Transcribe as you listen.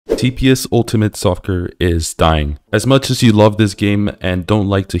TPS Ultimate Soccer is dying. As much as you love this game and don't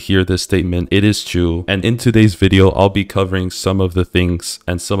like to hear this statement, it is true. And in today's video, I'll be covering some of the things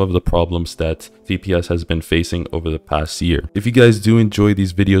and some of the problems that TPS has been facing over the past year. If you guys do enjoy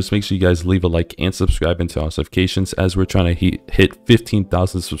these videos, make sure you guys leave a like and subscribe and turn on notifications as we're trying to hit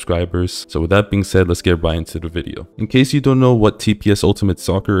 15,000 subscribers. So with that being said, let's get right into the video. In case you don't know what TPS Ultimate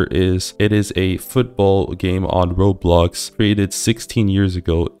Soccer is, it is a football game on Roblox created 16 years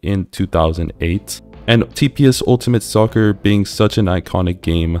ago in 2008. And TPS Ultimate Soccer being such an iconic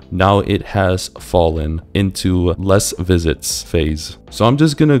game, now it has fallen into less visits phase. So I'm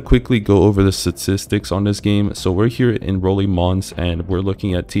just gonna quickly go over the statistics on this game. So we're here in Rolling Mons and we're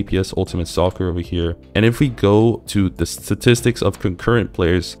looking at TPS Ultimate Soccer over here. And if we go to the statistics of concurrent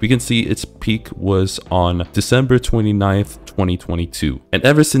players, we can see its peak was on December 29th, 2022. And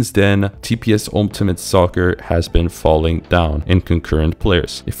ever since then, TPS Ultimate Soccer has been falling down in concurrent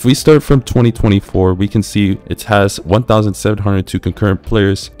players. If we start from 2024, we can see it has 1,702 concurrent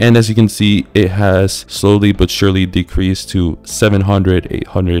players. And as you can see, it has slowly but surely decreased to 700,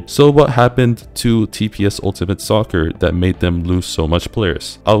 800. So what happened to TPS Ultimate Soccer that made them lose so much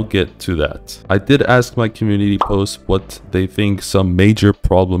players? I'll get to that. I did ask my community post what they think some major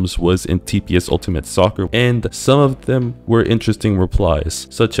problems was in TPS Ultimate Soccer, and some of them were interesting replies,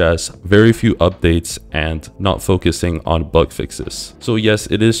 such as very few updates and not focusing on bug fixes. So yes,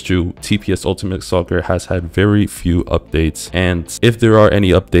 it is true, TPS Ultimate Soccer has had very few updates, and if there are any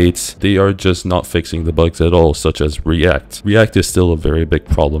updates, they are just not fixing the bugs at all, such as React. React is still a very big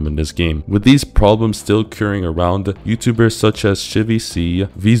problem in this game. With these problems still occurring around, YouTubers such as Shivy C,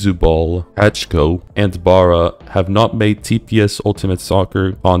 Vizuball, Hatchko, and Bara have not made TPS Ultimate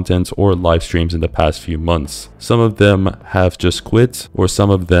Soccer content or live streams in the past few months. Some of them have just quit, or some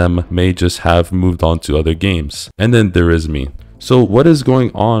of them may just have moved on to other games. And then there is me. So what is going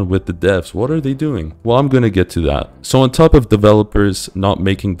on with the devs? What are they doing? Well, I'm going to get to that. So on top of developers not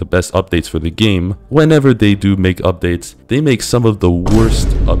making the best updates for the game, whenever they do make updates, they make some of the worst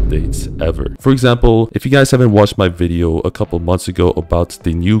updates ever. For example, if you guys haven't watched my video a couple months ago about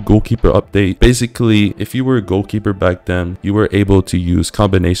the new goalkeeper update, basically, if you were a goalkeeper back then, you were able to use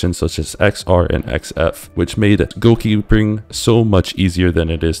combinations such as XR and XF, which made goalkeeping so much easier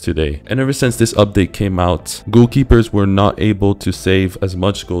than it is today. And ever since this update came out, goalkeepers were not able to save as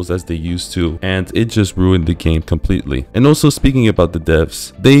much goals as they used to, and it just ruined the game completely. And also, speaking about the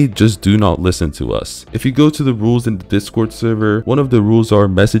devs, they just do not listen to us. If you go to the rules in the Discord server, one of the rules are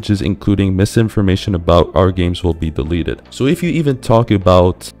messages including misinformation about our games will be deleted. So if you even talk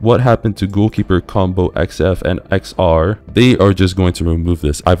about what happened to goalkeeper combo XF and XR, they are just going to remove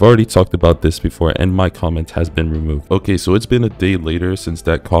this. I've already talked about this before and my comment has been removed. Okay, so it's been a day later since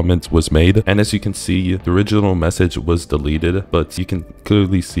that comment was made, and as you can see, the original message was deleted, but you can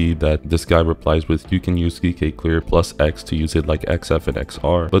clearly see that this guy replies with, you can use DK clear plus X to use it like XF and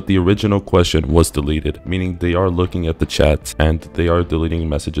XR, but the original question was deleted, meaning they are looking at the chat and they are deleting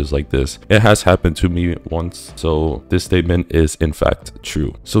messages like this. It has happened to me once, so this statement is in fact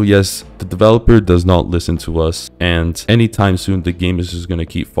true. So yes, the developer does not listen to us, and anytime soon the game is just going to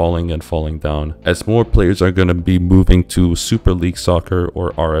keep falling and falling down as more players are going to be moving to Super League Soccer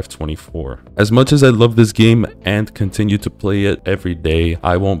or RF24. As much as I love this game and continue to play it every day,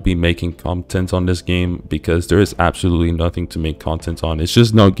 I won't be making content on this game because there is absolutely nothing to make content on. It's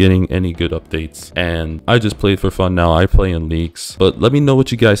just not getting any good updates, and I just play it for fun now. I play in leagues, but let me know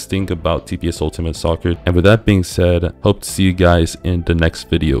what you guys think about TPS Ultimate Soccer. And with that being said, hope to see you guys in the next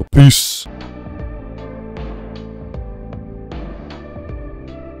video. Peace.